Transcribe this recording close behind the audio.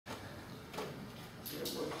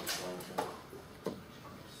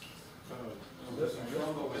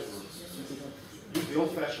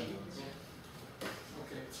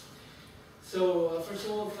First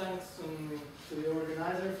of all, thanks to the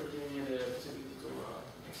organizer for giving me the possibility to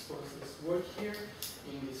expose this work here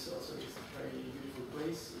in this also this very beautiful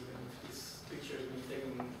place, even if this picture has been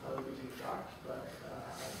taken a little bit in the dark, but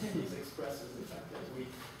this expresses the fact that we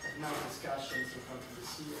have now discussions in front of the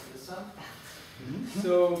sea and the sun.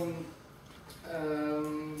 So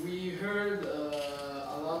we heard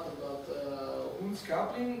a lot about Hund's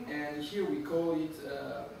coupling, and here we call it,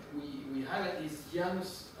 we highlight this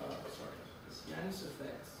Janus, this Janus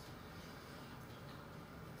effect.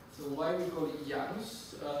 So why we call it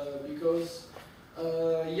Janus? Because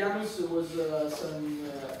Janus was some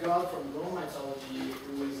god from Roman mythology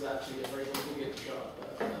who is actually a very complicated god,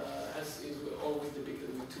 as is always depicted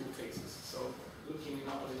with two faces, so looking in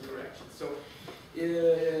opposite directions. So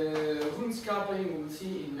Hund's coupling, we'll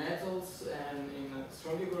see in metals and in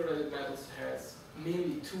strongly correlated metals, has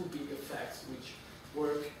mainly two big effects which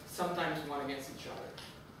work sometimes one against each other.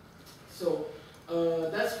 So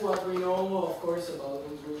that's what we know, of course, about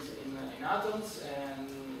Hund's rules in atoms, and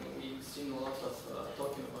we've seen a lot of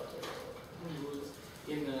talking about Hund's rules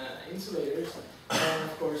in insulators. And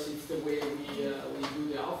of course, it's the way we do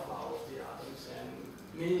the aufbau of the atoms, and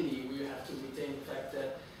mainly we have to retain the fact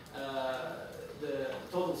that the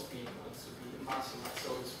total spin wants to be maximized, so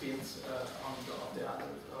it spins of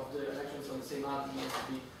the electrons on the same atom needs to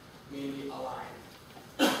be mainly aligned.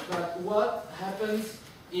 But what happens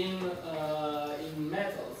in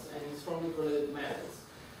metals and in strongly correlated metals?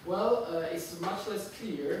 Well, it's much less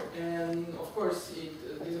clear, and of course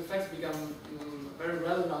these effects become very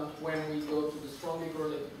relevant when we go to the strongly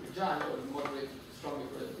correlated regime or the moderated to strongly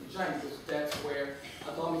correlated regime, because that's where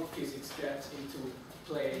atomic physics gets into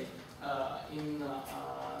play in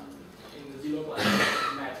the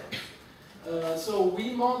delocalized metals. So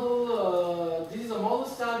we model, this is a model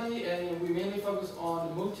study, and we mainly focus on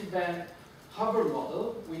the multi-band Hubbard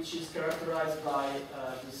model, which is characterized by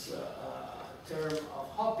this term of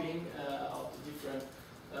hopping of the different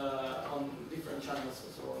on different channels,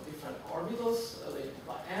 so on different orbitals related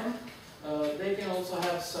by M. They can also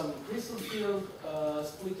have some crystal field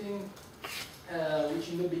splitting, which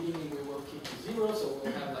in the beginning we will keep to 0, so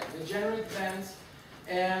we'll have like degenerate bands.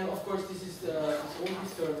 And of course, this is all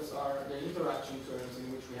these terms are the interaction terms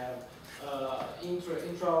in which we have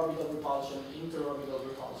intra-orbital repulsion, interorbital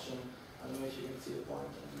repulsion. I don't know if you can see the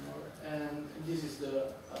point anymore. And this is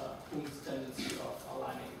the Hund's tendency of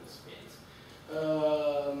aligning the spins.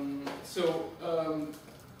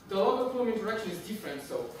 The log-Coulomb interaction is different,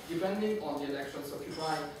 so depending on the electrons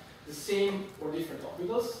occupying the same or different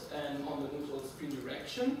orbitals and on the neutral spin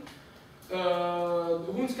direction.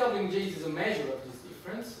 The Hund's coupling J is a measure of this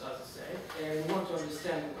difference, as I say, and we want to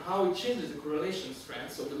understand how it changes the correlation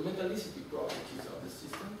strength, so the metallicity properties of the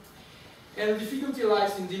system. And the difficulty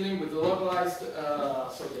lies in dealing with the localized,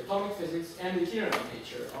 so the atomic physics and the kinetic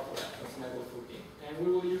nature of electrons networking. And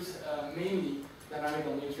we will use mainly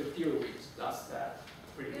dynamical nature theory, which does that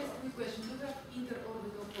pretty well. Quick question, do you have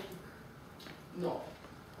interorbital hopping? No.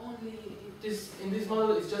 Only in this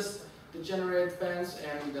model, it's just the degenerate bands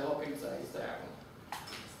and the hopping is diagonal.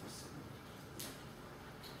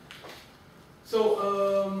 So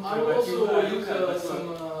I will also use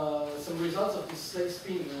some results of this slave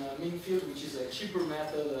spin mean field, which is a cheaper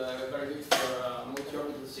method, very good for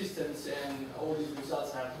multi-orbital systems, and all these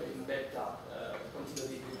results have been backed up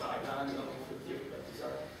quantitatively by dynamical field theory, but these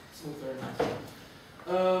are smoother and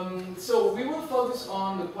nicer. So we will focus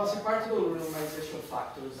on the quasi-particle renormalization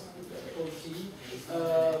factors, OT,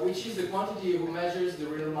 which is the quantity who measures the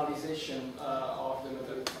renormalization of the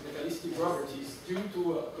metallicity properties due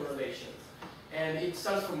to correlations. And it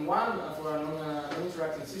starts from 1 for a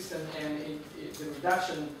non-interacting system, and the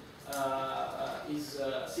reduction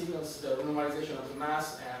signals the renormalization of the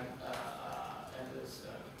mass and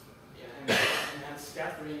enhanced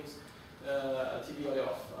scatterings, typically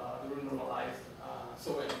of the renormalized.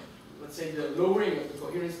 So let's say the lowering of the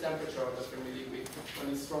coherence temperature of the Fermi liquid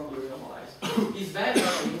when it's strongly renormalized. This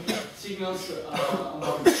vanishing signals a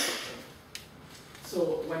Mach transition.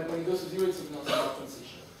 So when it goes to 0, it signals a Mach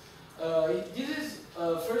transition. This is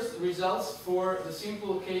first results for the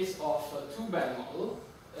simple case of a two-band model,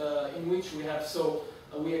 in which we have,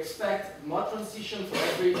 we expect Mach transition for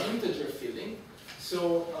every integer filling.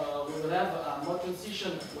 So we will have a Mach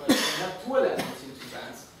transition where we have 2 electrons in 2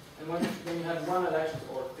 bands, and when you have 1 electron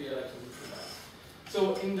or 3 electrons in 2 bands. So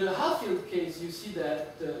in the half-field case, you see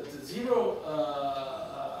that the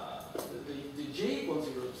J equals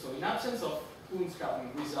 0. So in absence of Hund's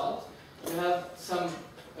coupling result, you have some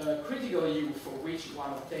critical U for which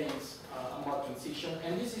one obtains a Mach transition,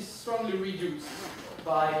 and this is strongly reduced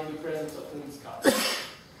by the presence of Hund's coupling.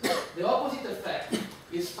 The opposite effect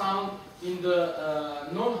is found in the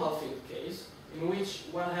non-Hall field case, in which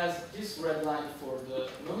one has this red line for the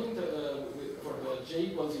for the j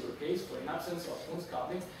equals 0 case, for an absence of Hund's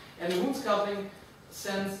coupling, and the Hund's coupling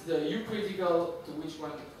sends the U critical to which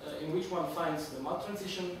one, in which one finds the mod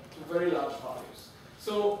transition to very large values.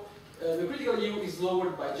 So the critical U is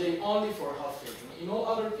lowered by j only for Hall filling. In all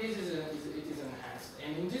other cases, it is enhanced.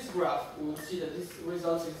 And in this graph, we will see that this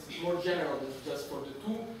result is more general than just for the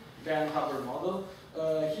 2-band Hubbard model.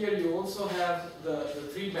 Here you also have the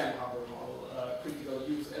 3-band Hubbard model critical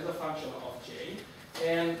U's as a function of j.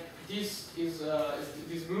 And this is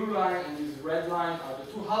this blue line and this red line are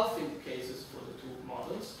the 2 Hall field cases for the 2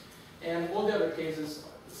 models. And all the other cases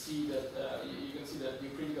see that you can see that the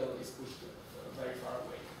critical is pushed very far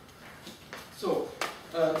away. So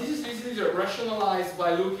this is easily rationalized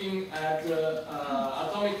by looking at the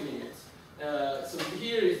atomic limits. So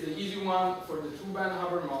here is the easy one for the 2-band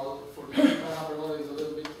Hubbard model. For the 3-band Hubbard model is a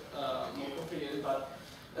little bit more complicated, but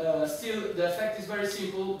still the effect is very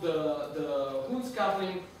simple. The Hund's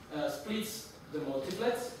coupling splits the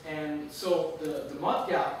multiplets, and so the mod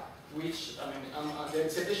gap, which the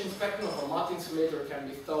excitation spectrum of a mod insulator can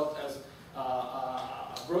be thought as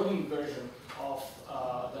a broadened version of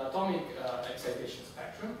the atomic excitation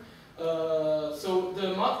spectrum. So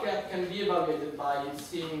the mod gap can be evaluated by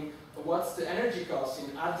seeing what's the energy cost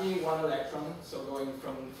in adding 1 electron, so going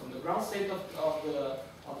from the ground state of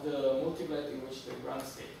the multiplet in which the ground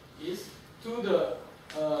state is to the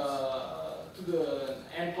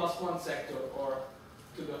n+1 sector or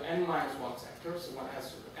to the n-1 sector. So one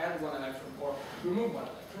has to add 1 electron or remove 1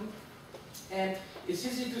 electron. And it's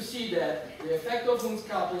easy to see that the effect of Hund's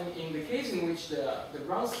coupling in the case in which the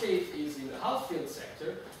ground state is in the Hall field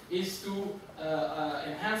sector is to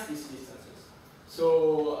enhance these distances.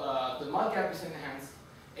 So the mod gap is enhanced,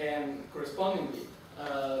 and correspondingly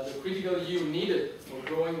the critical U needed for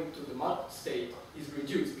going to the mod state is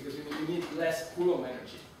reduced because you need less Coulomb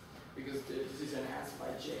energy because this is enhanced by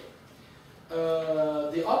J.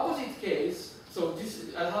 The opposite case, so this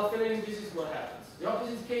at Hall filling, this is what happens. The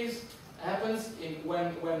opposite case happens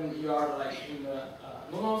when you are like in the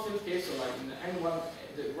non-Hall field case, so like in the N1,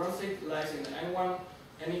 the ground state lies in the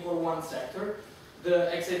n=1 sector.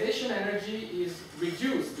 The excitation energy is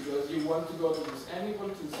reduced because you want to go to this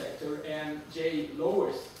n=2 sector, and J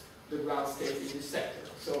lowers the ground state in this sector.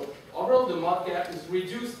 So overall, the mod gap is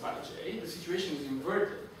reduced by J. The situation is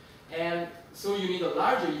inverted, and so you need a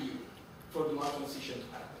larger U for the mod transition to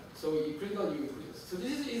happen. So your critical U increases. So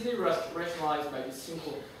this is easily rationalized by this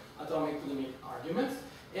simple atomic limit argument.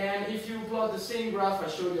 And if you plot the same graph I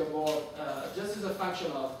showed you about just as a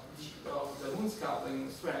function of the Hund's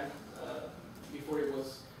coupling strength, before it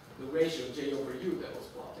was the ratio J over U that was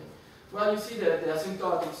plotting, well, you see that the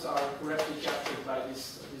asymptotics are correctly captured by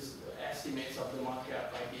these estimates of the mod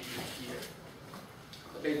gap I gave you here,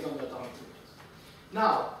 based on the atomic limits.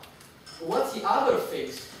 Now, what's the other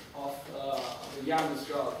phase of the Janus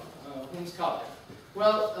drug, Hund's coupling?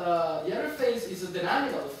 Well, the other phase is a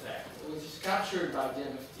dynamical effect, which is captured by the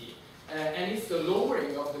MFT, and it's the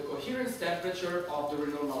lowering of the coherence temperature of the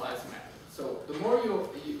renormalized method. So the more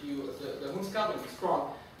the Hund's coupling is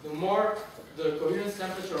strong, the more the coherence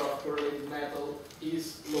temperature of correlated metal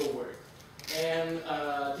is lowered. And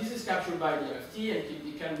this is captured by the MFT, and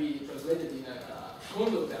it can be translated in a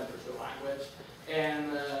Hund temperature language,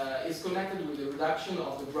 and is connected with the reduction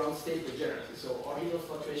of the ground state degeneracy. So orbital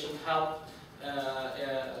fluctuation help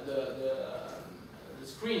the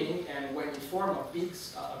screening, and when you form a big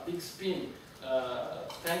spin,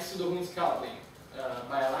 thanks to the Hund's coupling,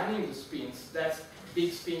 by aligning the spins, that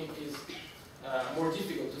big spin is more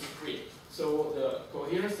difficult to screen. So the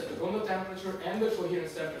coherence, the Gondo temperature, and the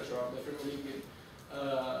coherence temperature of the Fermi liquid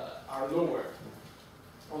are lowered.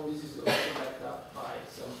 All this is also backed up by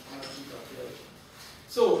some energy calculation.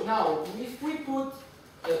 So now, if we put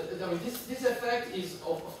this effect is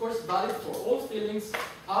of course valid for all fillings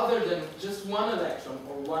other than just 1 electron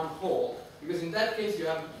or 1 hole, because in that case you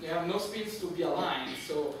have no spins to be aligned,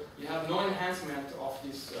 so you have no enhancement of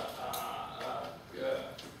this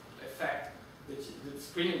effect, the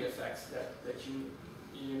screening effects that you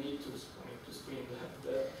need to screen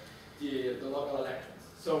the local electrons.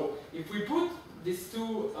 So if we put these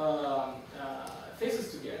 2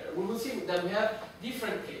 phases together, we will see that we have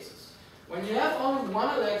different cases. When you have only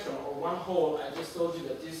 1 electron or 1 hole, I just told you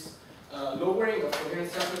that this lowering of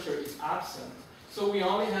coherence temperature is absent. So we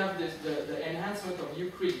only have the enhancement of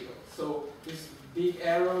U critical. So this big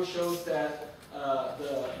arrow shows that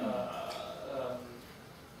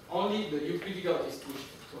only the U critical is pushed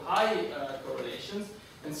to high correlations.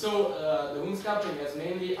 And so the Hund's coupling has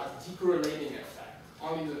mainly a decorrelating effect.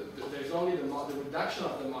 there's only the reduction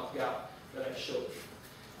of the mud gap that I showed you.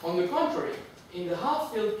 On the contrary, in the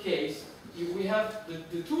half-filled case, we have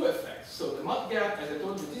the two effects. So the mud gap, as I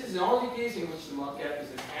told you, this is the only case in which the mud gap is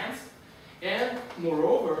enhanced. And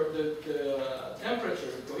moreover, the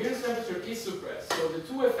temperature, the coherence temperature is suppressed. So the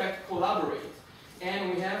two effects collaborate.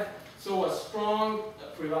 And we have a strong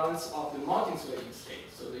prevalence of the mud insulating state.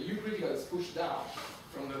 So the U critical is pushed down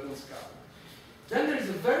from the Hund's coupling. Then there is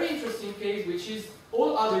a very interesting case, which is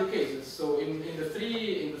all other cases. So in the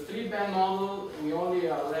three band model, we only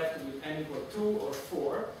are left with n equal 2 or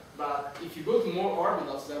 4. But if you go to more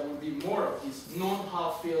orbitals, there will be more of these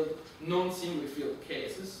non-half-filled, non-single filled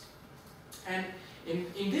cases. And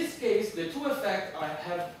in this case, the two effects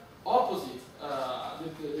have opposite,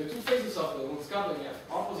 the two phases of the Hund's coupling have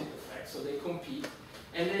opposite effects, so they compete.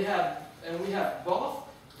 And we have both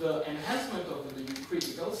the enhancement of the U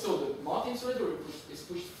critical, so the mud insulator is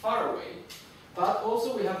pushed far away, but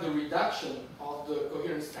also we have the reduction of the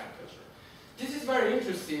coherence temperature. This is very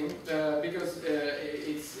interesting because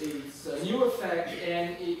it's a new effect,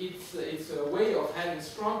 and it's a way of having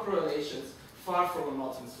strong correlations far from a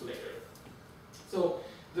mud insulator. So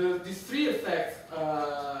these three effects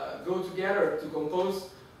go together to compose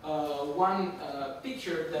one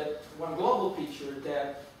global picture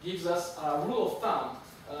that gives us a rule of thumb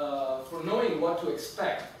for knowing what to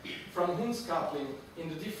expect from Hund's coupling in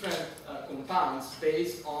the different compounds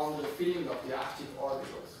based on the filling of the active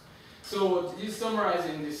orbitals. So this is summarized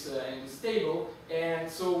in this table, and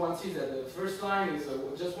so one sees that the first line is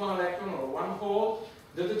just one electron or one hole.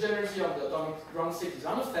 The degeneracy of the atomic ground state is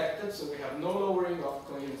unaffected, so we have no lowering of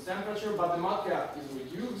coherence temperature, but the mud gap is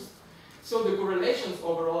reduced. So the correlations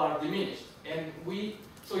overall are diminished. And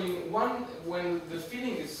when the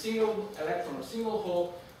filling is single electron or single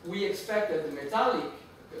hole, we expect that the metallic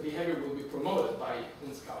behavior will be promoted by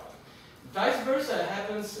Hund's coupling. Vice versa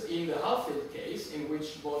happens in the half-filled case, in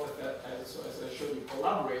which both as I showed you,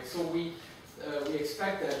 collaborate. So we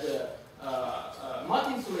expect that the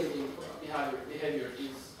mud insulating behavior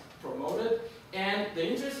is promoted, and the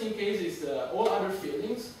interesting case is all other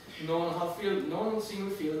fillings, non-half-filled,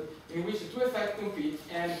 non-single filled, in which the two effects compete,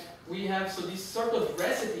 and we have this sort of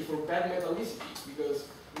recipe for bad metallicity, because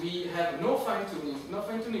we have no fine-tuning. No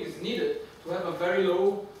fine-tuning is needed to have a very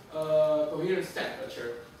low coherence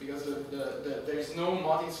temperature, because there is no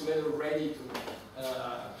mud insulator ready to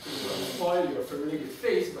spoil your ferroliquid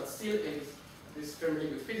phase, but still this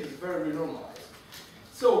ferroliquid phase is very renormalized.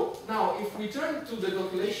 So now, if we turn to the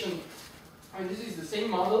calculation, and this is the same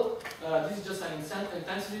model. This is just an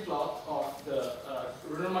intensity plot of the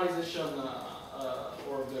renormalization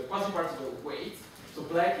or the quasi-particle weight. So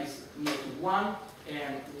black is near to 1,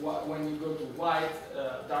 and when you go to white,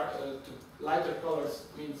 to lighter colors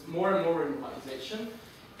means more and more renormalization.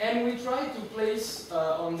 And we try to place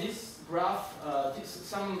on this graph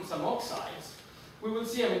some oxides. We will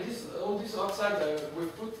see, all these oxides we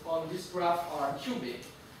put on this graph are cubic.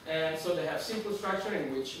 And so they have simple structure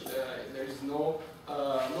in which there is no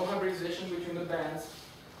hybridization between the bands.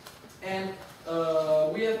 And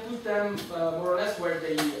we have put them more or less where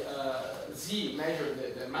they Z measure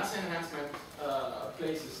the mass enhancement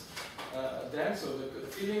places them. So the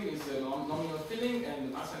filling is the nominal filling, and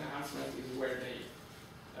the mass enhancement is where they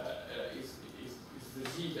is the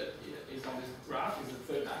Z that is on this graph, is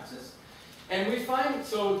the third axis. And we find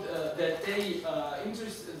that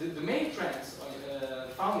the main trends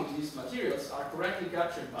found in these materials are correctly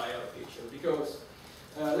captured by our picture, because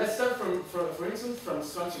let's start for instance from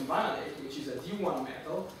strontium vanadate, which is a D1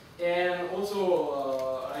 metal, and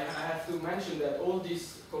also I have to mention that all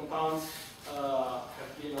these compounds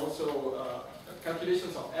have been also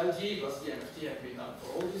calculations of LG plus DMFT have been done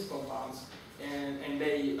for all these compounds, and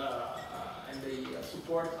they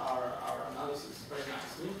support our analysis very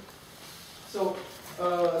nicely. So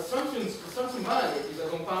strontium vanadate is a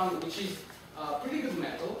compound which is a pretty good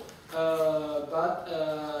metal, but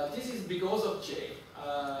this is because of J.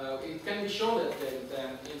 It can be shown that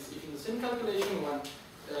if in the same calculation one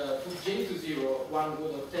put J to 0, one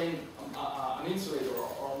would obtain an insulator or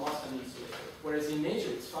almost an insulator, whereas in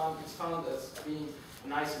nature it's found as being a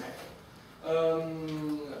nice metal.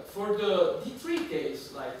 For the D3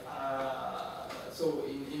 case, so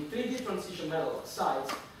in 3D transition metal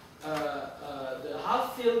oxides, the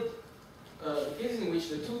half-filled, the case in which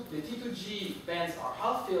the T2G bands are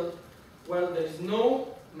half-filled, well, there is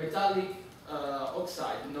no metallic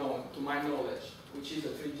oxide known to my knowledge, which is a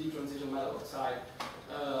 3D transition metal oxide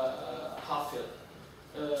half-filled.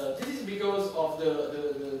 This is because of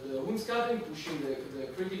the Hund's coupling pushing the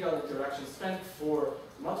critical interaction strength for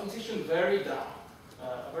mud transition very down,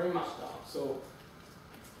 very much down. So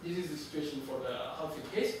This is the situation for the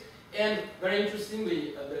half-field case. And very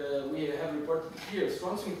interestingly, we have reported here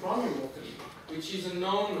strontium chromium 3, which is a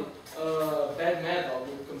known bad metal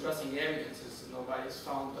with contrasting evidences. Nobody has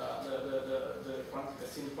found the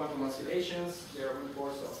quantum oscillations. There are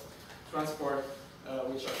reports of transport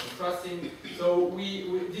which are contrasting. So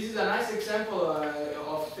this is a nice example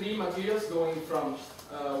of 3 materials going from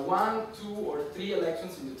 1, 2, or 3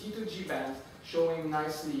 electrons in the T2G band, showing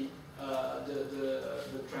nicely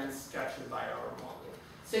the trends captured by our model.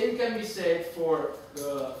 Same can be said for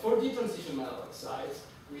the 4D transition metal oxides,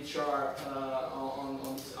 which are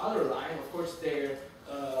on this other line. Of course, their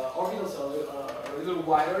orbitals are a little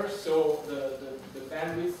wider, so the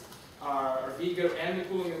bandwidth are bigger and the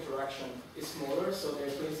Coulomb interaction is smaller, so they're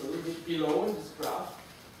placed a little bit below in this graph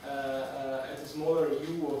at a smaller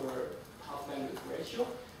U over half bandwidth ratio.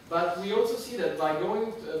 But we also see that by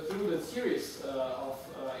going through the series of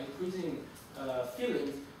increasing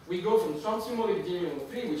fillings, we go from strontium molybdenum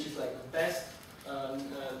 3, which is like the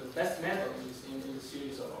best metal in the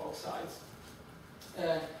series of oxides,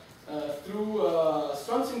 through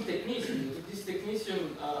strontium technetium. This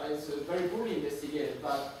technetium is very poorly investigated,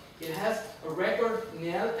 but it has a record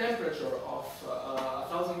Néel temperature of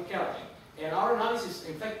 1000 Kelvin. And our analysis,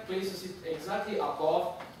 in fact, places it exactly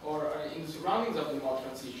above or in the surroundings of the mode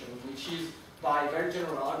transition, which is, by very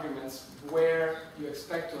general arguments, where you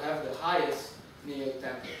expect to have the highest Néel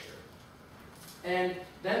temperature. And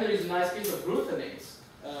then there is a nice case of gluthanates,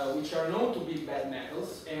 which are known to be bad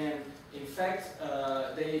metals, and in fact,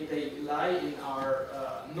 they lie in our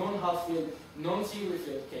non-half-filled, non-singly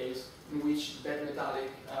filled case, in which bad metallic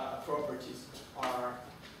properties are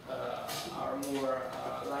more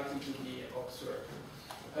likely to be observed.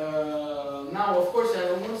 Now, of course, I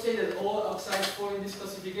don't want to say that all oxides fall in this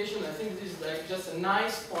classification. I think this is like just a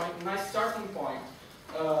nice point, nice starting point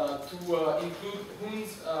to include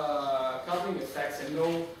Hund's coupling effects and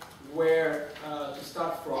know where to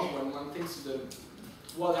start from when one thinks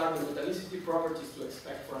what are the metallicity properties to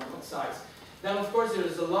expect from oxides. Then, of course, there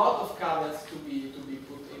is a lot of caveats to be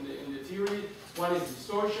put in the theory. One is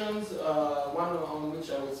distortions. One on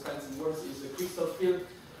which I will spend some words is the crystal field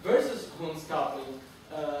versus Hund's coupling,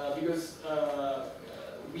 because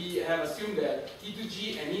we have assumed that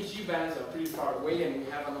T2G and EG bands are pretty far away, and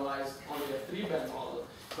we have analyzed only a 3-band model.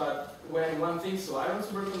 But when one thinks of iron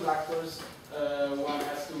superconductors, one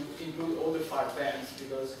has to include all the 5 bands,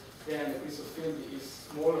 because then the crystal field is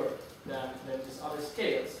smaller than these other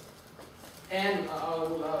scales. And I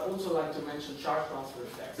would also like to mention charge transfer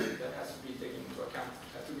effects that has to be taken into account,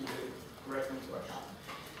 have to be corrected into account.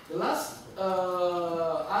 The last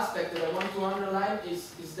aspect that I want to underline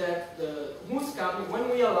is that the Hund's coupling, when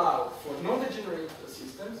we allow for non-degenerate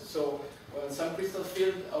systems, so when some crystal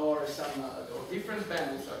field or some or different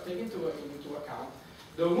bandwidths are taken into account,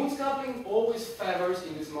 the Hund's coupling always favors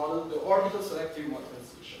in this model the orbital selective mode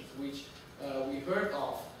transitions, which we heard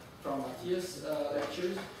of from Matthias'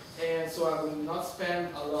 lectures. And so I will not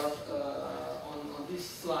spend a lot on this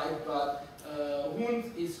slide, but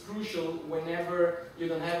Hund is crucial whenever you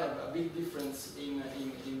don't have a big difference in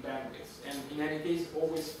bandwidth, and in any case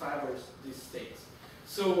always favors these states.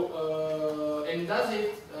 So, and does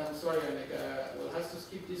it, sorry, we'll have to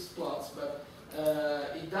skip these plots, but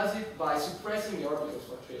it does it by suppressing the orbital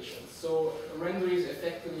fluctuations. So renders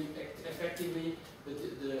effectively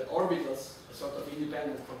the orbitals sort of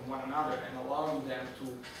independent from one another and allowing them to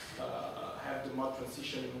have the mode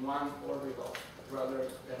transition in one orbital rather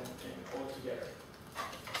than all together.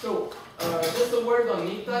 So just a word on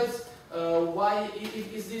pnictides. Why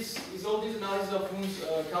is all this analysis of Hund's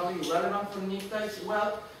coupling relevant for pnictides?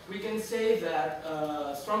 Well, we can say that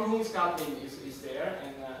strong Hund's coupling is there,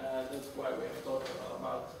 and that's why we have talked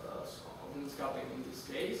about Hund's coupling in this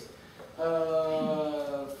case.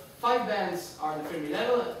 5 bands are the Fermi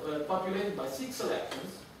level, populated by 6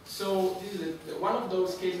 electrons. So this is one of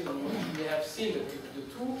those cases in which we have seen that the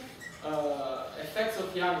 2 effects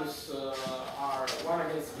of Janus are one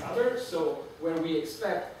against the other. So where we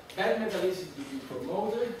expect bad metallicity to be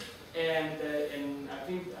promoted, and I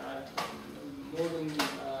think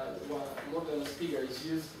more than a speaker is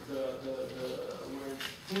used the word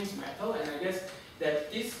Hund's metal, and I guess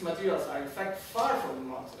that these materials are in fact far from the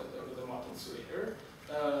mode insulator.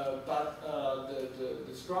 But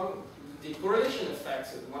the correlation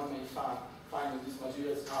effects that one may find in these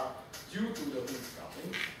materials are due to the Hund's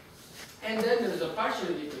coupling. And then there is a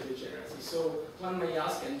partially liquid degeneracy. So one may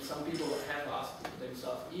ask, and some people have asked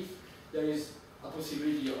themselves, if there is a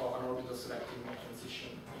possibility of an orbital selective mode transition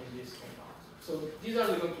in this compound. So these are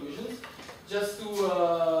the conclusions. Just to,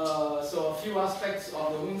 so a few aspects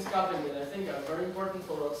of the Hund's coupling that I think are very important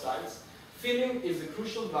for oxides. Filling is a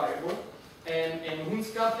crucial variable, and Hund's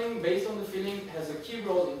coupling, based on the filling, has a key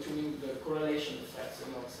role in tuning the correlation effects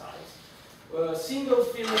on all sides. Single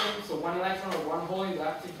filling, so one electron or one hole in the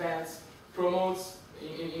active bands, promotes,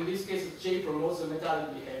 in this case, J promotes the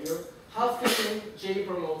metallic behavior. Half filling, J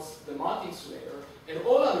promotes the multi-insulator, and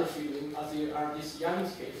all other filling are this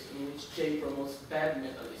Janus-faced, in which J promotes bad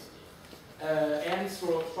metallicity, and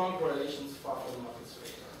strong correlations far from the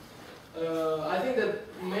multi-insulator. I think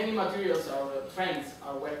that many materials or trends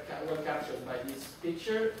are well captured by this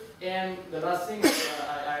picture, and the last thing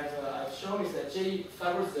I've shown is that J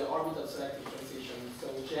favors the orbital selective transition, so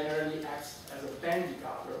it generally acts as a band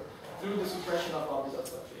decoupler through the suppression of orbital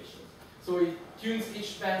fluctuations. So it tunes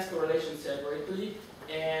each band's correlation separately,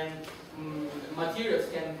 and materials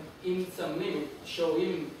can, in some limit, show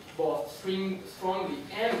in both strongly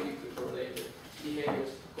and weakly correlated behaviors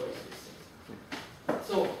coexisting.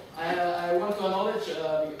 So I want to acknowledge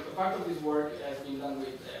a part of this work has been done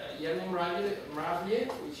with Yernem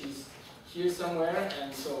Mravlier, which is here somewhere,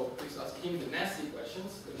 and so please ask him the nasty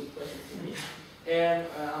questions, the good questions to me, and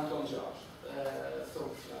Anton George.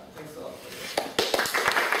 Thanks a lot for this.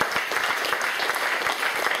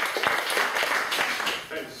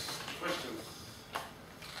 Thanks. Questions?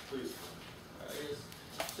 Please. Yes.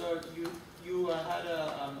 So you had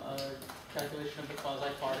a calculation of the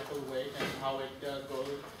quasi-particle weight and how it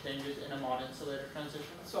changes in a mod-insulator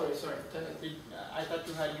transition. Sorry. I thought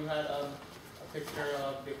you had a picture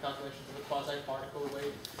of the calculations of the quasi-particle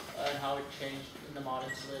weight and how it changed in the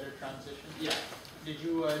mod-insulator transition. Yeah. Did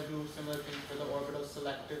you do similar things for the orbital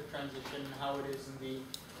selective transition, how it is in the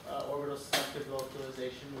orbital selective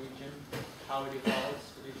localization region, how it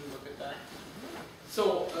evolves? Did you look at that?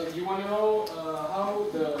 So you want to know how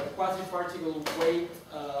the quasi-particle weight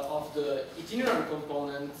of the itinerant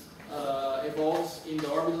component evolves in the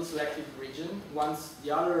orbital selective region once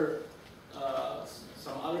the other,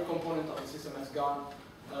 some other component of the system has gone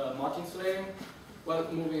multi-insulating, well,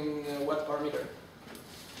 moving what parameter?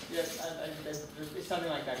 Yes, it's something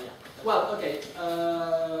like that, yeah. Well, okay.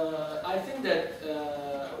 I think that,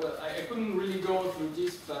 well, I couldn't really go through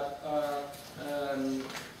this, but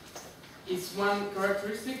it's one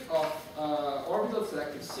characteristic of orbital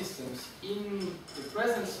selective systems in the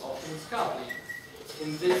presence of Hund's coupling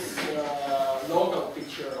in this local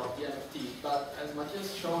picture of the NFT. But as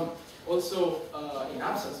Matthias shown, also in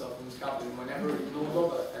absence of Hund's coupling, whenever no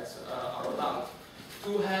local effects are allowed,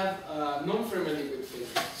 to have non-Fermi liquid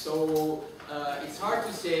physics. So it's hard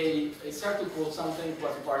to say, it's hard to call something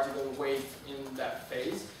quasi-particle weight in that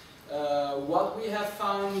phase. What we have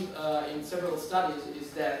found in several studies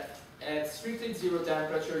is that at strictly zero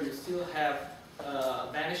temperature you still have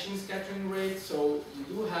vanishing scattering rate, so you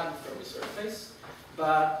do have a Fermi surface,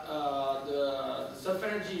 but the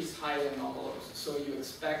self-energy is highly anomalous, so you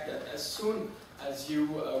expect that as soon as you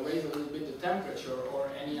raise a little bit the temperature or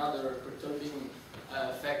any other perturbing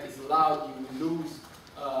effect is allowed, you will lose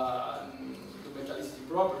the metallicity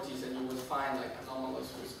properties and you will find like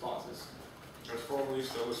anomalous responses. As formally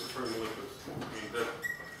still is a Fermi liquid. I mean, that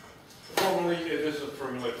formally it is a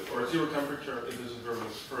Fermi liquid, or at zero temperature it is a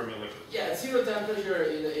Fermi liquid. Yeah, at zero temperature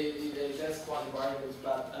it has quasi-particles,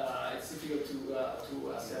 but it's difficult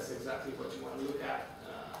to assess exactly what you want to look at.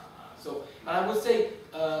 So I would say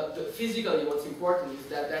physically what's important is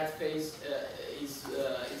that that phase is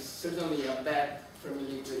certainly a bad Fermi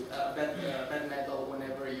liquid, bad metal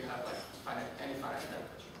whenever you have like any finite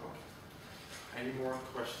temperature. Okay. Any more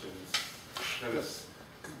questions? Yes.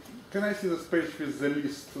 Can I see this page with the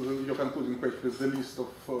list, your concluding page with the list of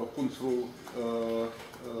Hund's rule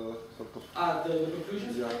sort of? The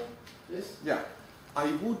conclusions? Yeah. This? Yeah.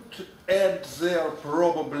 I would add there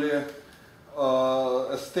probably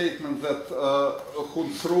a statement that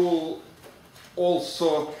Hund's rule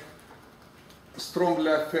also strongly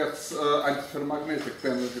affects antiferromagnetic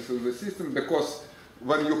tendencies in the system, because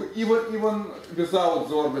when you even without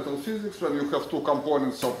the orbital physics, when you have two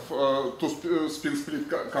components of two spin split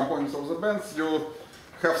components of the bands, you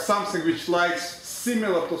have something which lies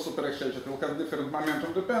similar to superexchange. It will have different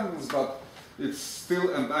momentum dependence, but it's still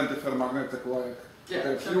an antiferromagnetic like.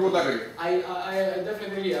 Yeah, you would agree. I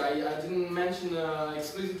definitely agree. I didn't mention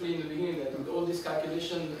explicitly in the beginning that all this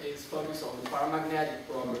calculation is focused on the paramagnetic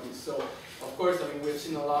properties. So, of course, I mean, we've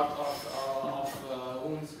seen a lot of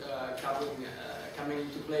Hund's coupling coming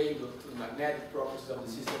into play to the magnetic properties of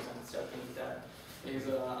the systems, and certainly that is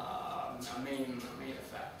a main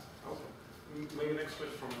effect. Okay. Maybe next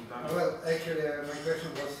question from Dan. Well, actually, my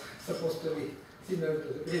question was supposed to be similar to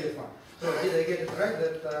the previous one. So did I get it right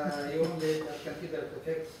that you only considered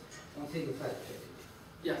effects on single side?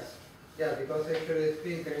 Yes. Yeah, because actually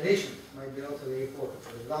spin correlation might be also very important.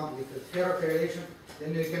 For example, if it's ferrocorrelation,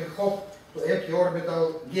 then you can hope to empty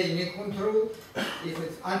orbital gaining Hund rule. If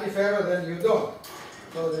it's antiferro, then you don't.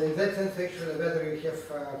 So in that sense, actually, whether you have,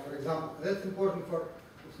 for example, that's important for,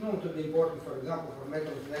 it's known to be important, for example, for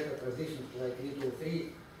metals later transitions like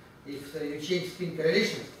V2O3. If you change spin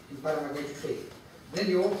correlation in paramagnetic phase, then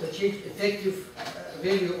you also change effective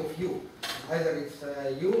value of U. Either it's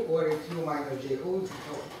U or it's U minus J Hund and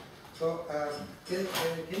so on. So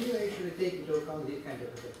can you actually take into account these kind of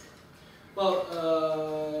effects? Well,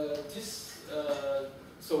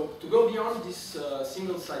 so to go beyond this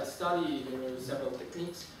single site study, there are several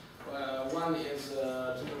techniques. One is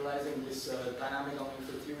generalizing this dynamical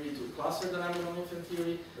infield theory to cluster dynamical infield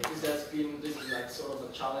theory. This is like sort of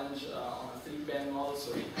a challenge on a 3-band model,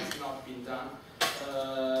 so it has not been done.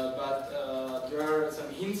 But there are some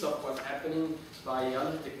hints of what's happening by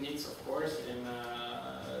other techniques, of course, and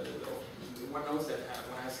one knows that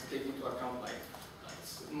one has to take into account, like,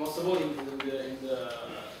 most of all in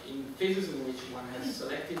phases in which one has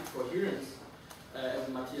selected coherence, as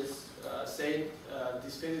Matthias said,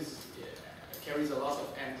 this phase carries a lot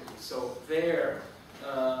of entropy. So there,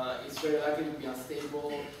 it's very likely to be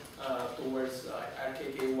unstable towards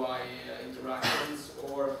RKKY interactions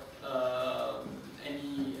or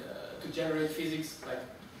to generate physics like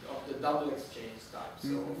of the double exchange type.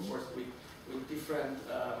 So of course with different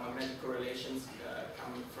magnetic correlations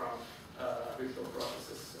coming from virtual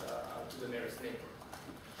processes to the nearest neighbor.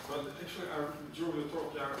 But actually, during the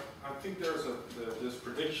talk, I think there's this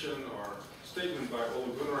prediction or statement by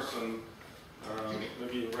Ole Gunnarsson,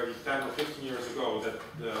 maybe already 10 or 15 years ago, that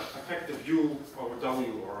the effective U over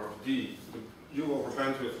W or of D, the U over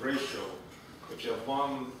bandwidth ratio, if you have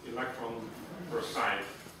one electron per side,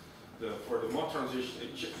 for the mod transition,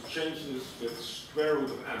 it changes with square root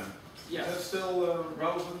of n. Yes. Is that still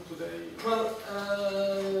relevant today? Well,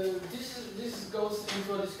 this goes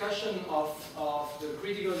into a discussion of the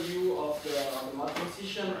critical view of the mod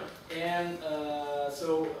transition, and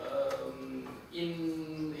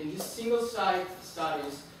in these single site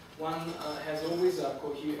studies, one has always a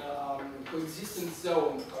coexistence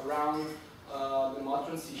zone around the mod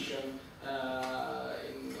transition.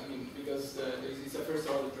 Because it's a first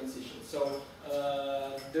order transition. So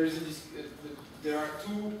there are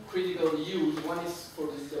two critical U's. One is for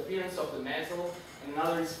the disappearance of the metal, and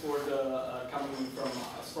another is for the coming from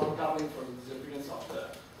a strong coupling for the disappearance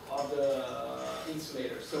of the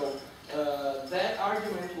insulator. So that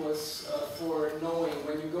argument was for knowing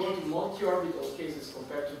when you go to multi-orbital cases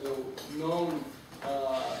compared to the known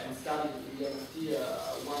and studied in the MFT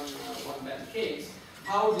one band case,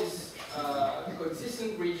 how this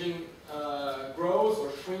coexistent region grows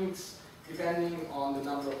or shrinks depending on the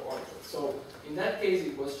number of orbitals. So in that case,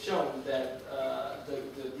 it was shown that the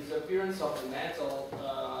disappearance of the metal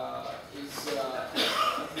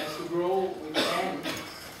has to grow with n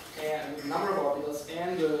and with number of orbitals,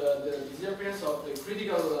 and the disappearance of the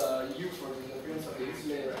critical U for the disappearance of the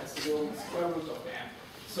insulator has to go with square root of n,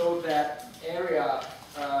 so that area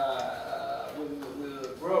will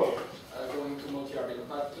grow going to multi-orbital.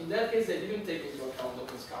 But in that case, they didn't take into account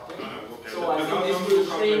Lopez coupling. Okay. So I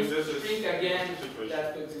think this will shrink again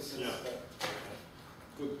that coexistence. Yeah.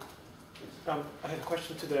 Good. I have a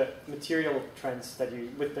question to the material trends that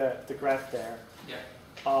you, with the graph there. Yeah.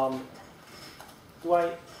 Do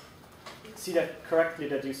I see that correctly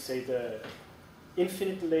that you say the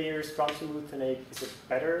infinite layer strontium glutamate is a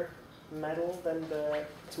better metal than the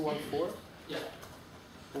 214? Yeah.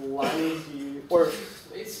 Why do you, or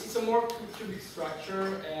it's a more cubic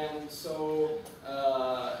structure, and so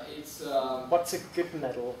it's. What's a good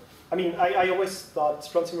metal? I mean, I always thought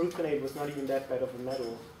strontium glutamate was not even that bad of a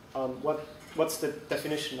metal. What's the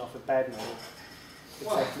definition of a bad metal?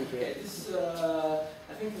 Exactly. Well, okay, this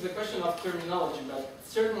I think it's a question of terminology, but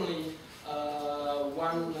certainly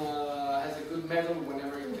one has a good metal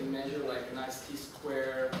whenever you can measure like a nice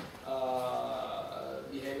T-square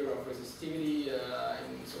behavior of resistivity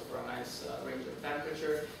so for a nice range of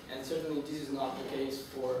temperature, and certainly this is not the case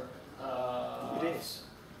for. It is.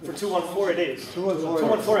 For 214 it is.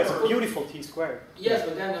 214 is a beautiful T-square. Yes,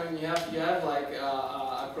 but then I mean you have like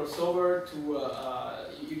a crossover to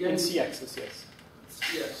you get in C-axis, yes.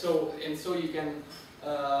 Yeah, so you can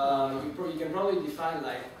you can probably define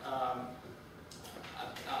like a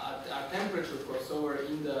temperature crossover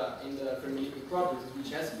in the Fermi-Liquid properties,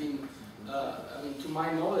 which has been I mean, to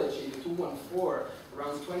my knowledge, in the 214,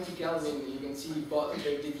 around 20 Kelvin, you can see the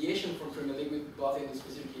deviation from Fermi-Liquid both in the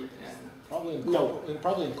specific heat and.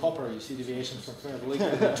 Probably in copper, you see deviations from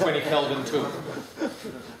Fermi-Liquid in 20 Kelvin too.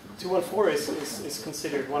 214 is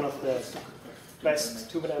considered one of the best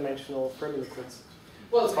two-dimensional Fermi liquids.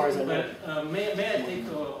 Well, as far as I know. may I take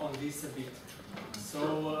on this a bit?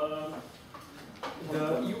 So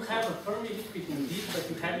you have a Fermi liquid indeed, but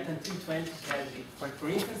you have it until 20 Kelvin. For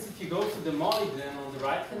instance, if you go to the molybdenum on the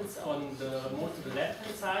right hand, more to the left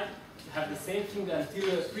hand side, you have the same thing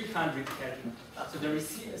until 300 Kelvin. So there is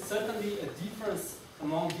certainly a difference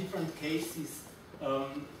among different cases,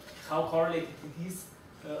 how correlated it is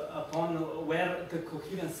upon where the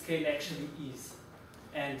coherence scale actually is.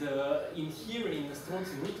 And in the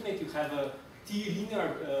strontium glutamate, you have a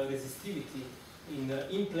T-linear resistivity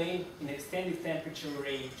in plane in extended temperature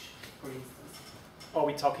range, for instance. Are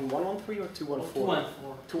we talking 113 or 214?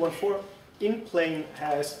 214. 214 in plane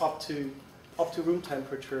has up to room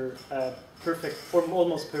temperature perfect or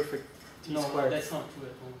almost perfect T No, squared. that's not true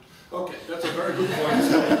at all. Okay, that's a very good point.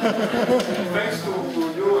 Thanks to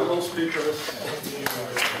you and all speakers.